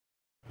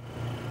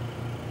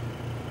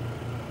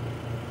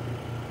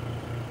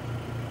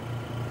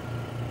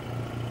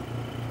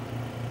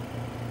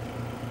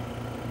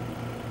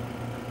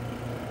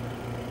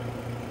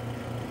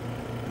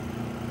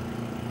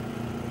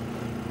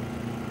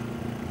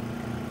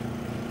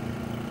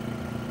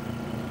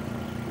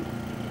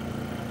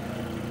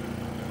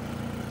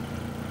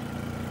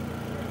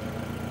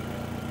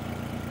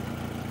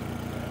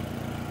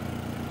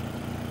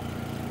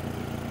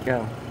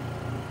Go.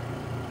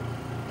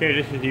 Okay,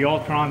 this is the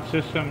Ultron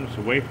Systems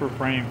wafer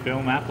frame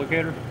film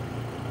applicator.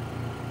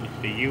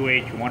 It's the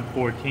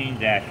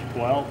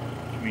UH-114-12,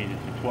 which means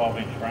it's a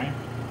 12-inch frame.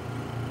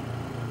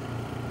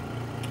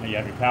 And you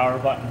have your power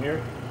button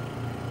here.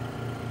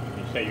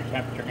 You set your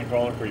temperature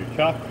controller for your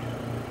chuck,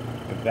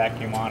 the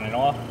vacuum on and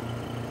off.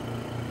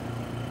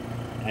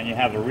 And you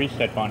have a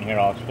reset button here,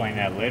 I'll explain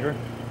that later.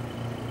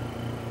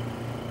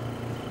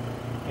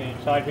 Okay,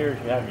 inside here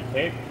you have your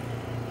tape.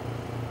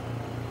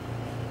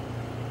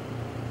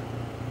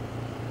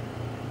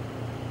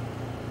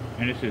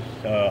 And this is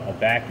a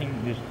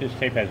backing. This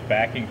tape has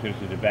backing, so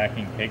this is a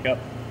backing take-up.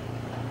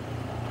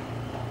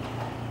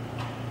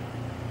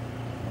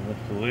 I'll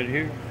lift the lid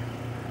here.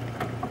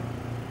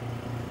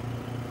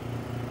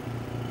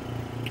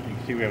 You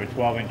can see we have a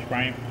 12-inch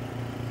frame.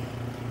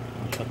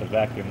 I'll shut the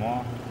vacuum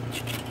off.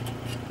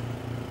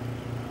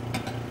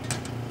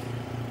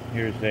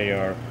 Here's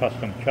our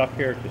custom chuck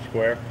here. It's a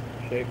square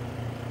shape.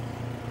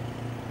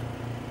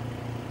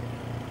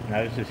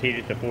 Now this is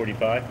heated to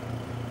 45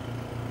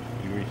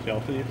 degrees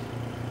Celsius.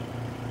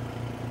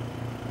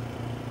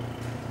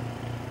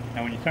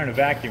 Now when you turn the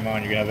vacuum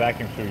on, you're going to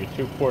vacuum through your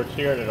two ports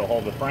here that'll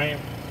hold the frame,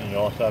 and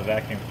you'll also have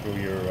vacuum through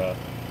your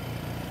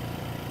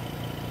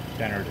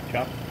center of the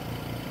chuck.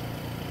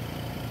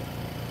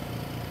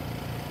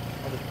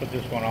 I'll just put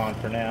this one on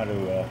for now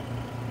to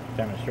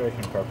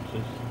demonstration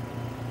purposes.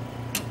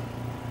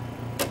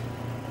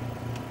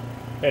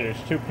 Okay,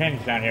 there's two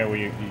pins down here where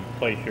you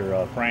place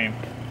your frame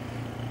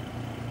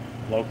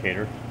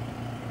locator.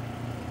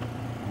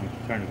 We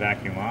can turn the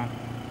vacuum on.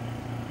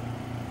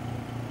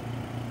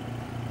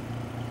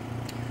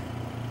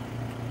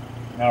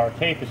 Now our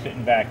tape is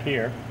sitting back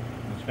here.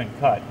 It's been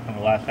cut from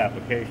the last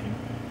application.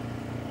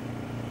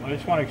 I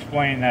just want to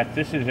explain that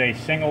this is a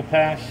single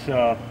pass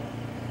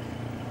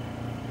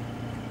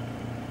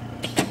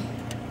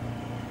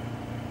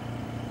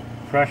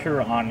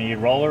pressure on the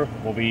roller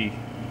will be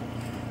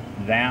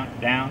down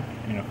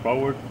in a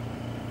forward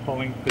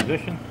pulling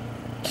position.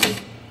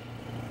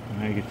 And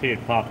then you can see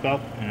it popped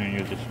up, and then you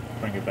just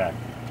bring it back.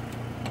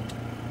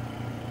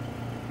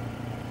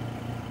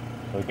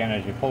 So again,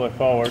 as you pull it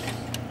forward,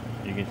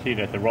 you can see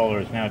that the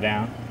roller is now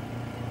down.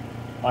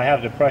 I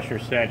have the pressure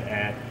set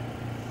at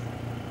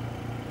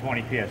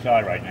 20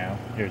 psi right now.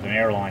 There's an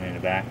air line in the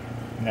back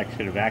next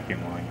to the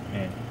vacuum line.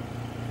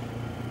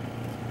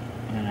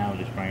 And I'll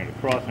just bring it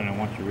across, and then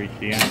once you reach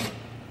the end,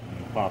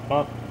 you pop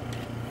up,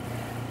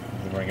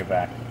 you bring it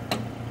back.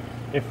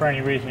 If for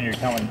any reason you're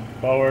coming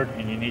forward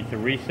and you need to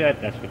reset,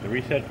 that's what the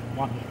reset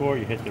button is for.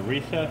 You hit the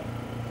reset,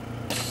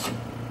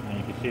 and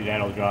you can see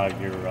that'll drive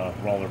your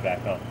roller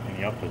back up in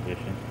the up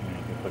position, and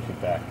you can push it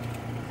back.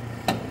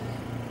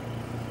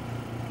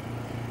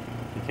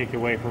 To take the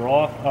wafer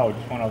off, oh,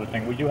 just one other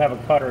thing. We do have a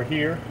cutter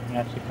here, and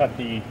that's to cut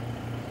the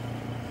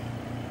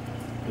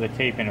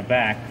tape in the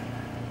back.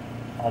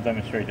 I'll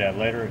demonstrate that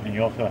later. And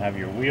you also have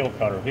your wheel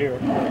cutter here,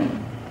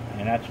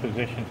 and that's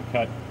positioned to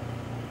cut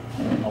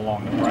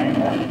along the frame.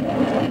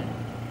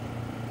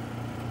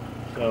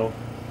 So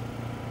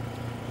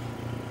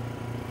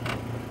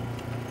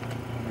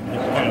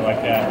just kind of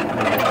like that.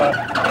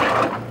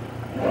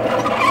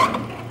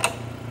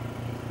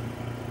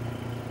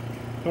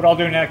 So what I'll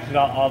do next is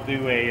I'll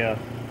do an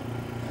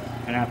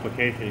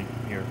application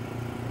here.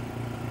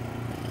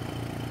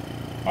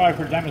 All right,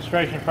 for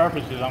demonstration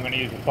purposes, I'm going to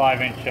use a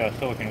 5-inch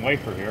silicon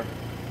wafer here.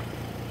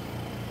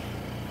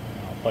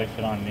 I'll place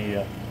it on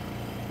the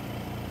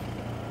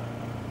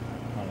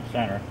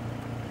center,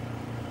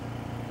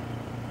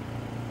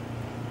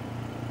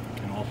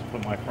 and also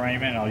put my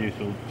frame in. I'll use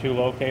the two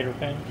locator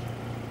pins.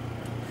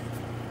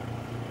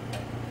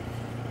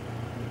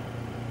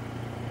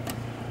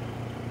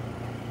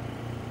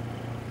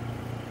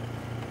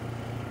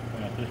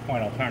 And at this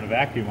point, I'll turn the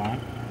vacuum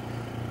on,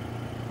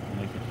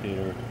 and you can see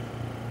they're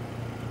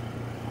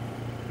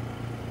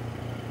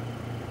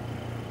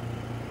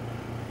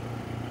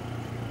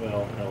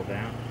well held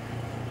down.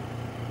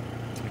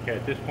 Okay,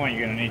 at this point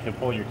you're going to need to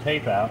pull your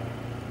tape out.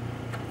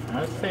 Now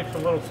this tape's a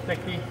little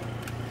sticky.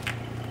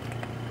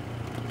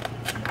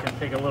 It's going to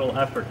take a little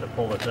effort to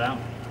pull this out.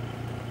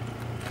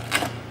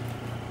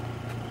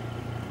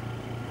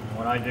 And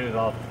what I do is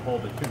I'll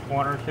hold the two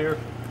corners here.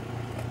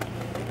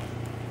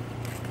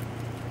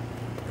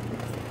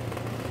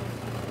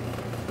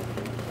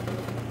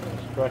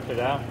 Stretch it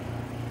out.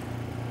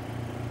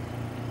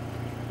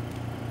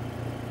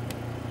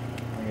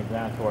 Bring it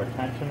down to our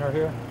tensioner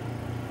here.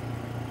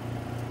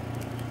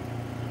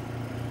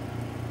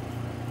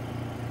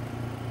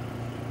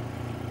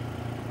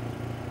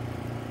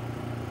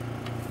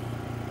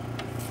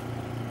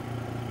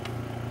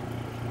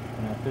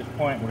 At this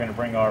point, we're going to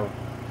bring our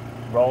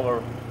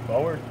roller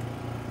forward.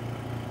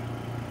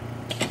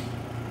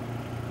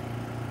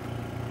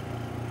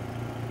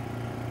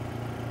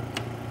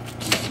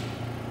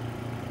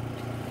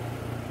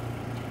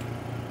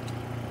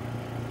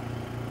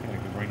 Okay, we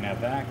can bring that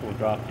back. We'll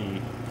drop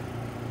the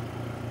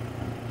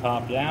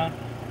top down.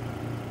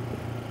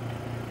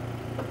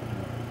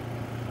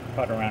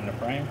 Cut around the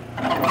frame.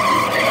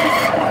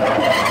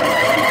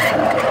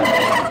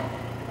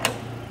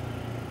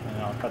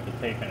 cut the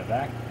tape in the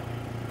back.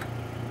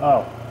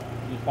 Oh,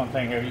 just one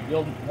thing here.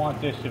 You'll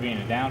want this to be in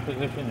a down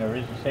position. There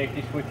is a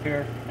safety switch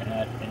here, and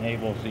that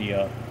enables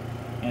the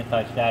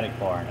anti-static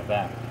bar in the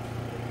back.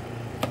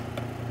 So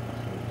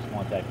we just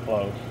want that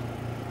closed.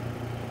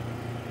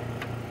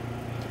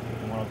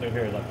 And what I'll do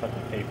here is I'll cut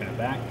the tape in the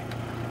back.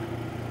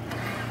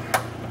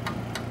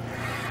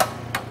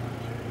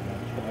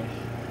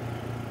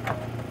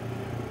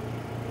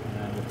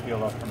 And we'll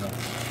peel up from the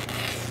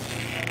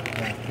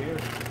back here.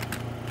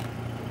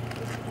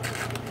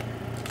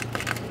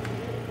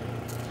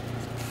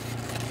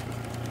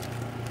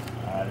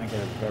 I think it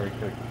was a very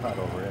good cut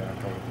over there.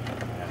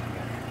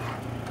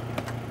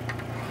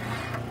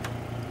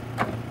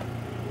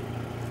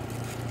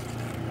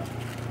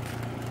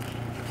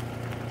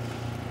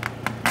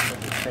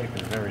 This tape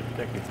is very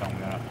sticky, so I'm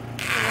going to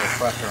put a little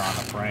pressure on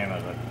the frame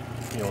as I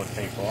peel the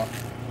tape off.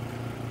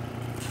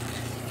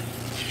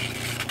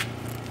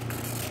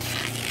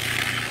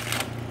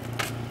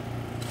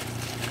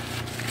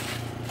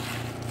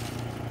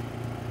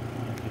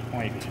 At this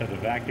point, you can shut the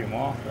vacuum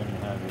off, then you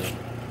have your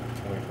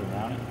way to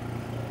mount it.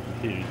 You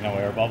see there's no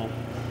air bubbles.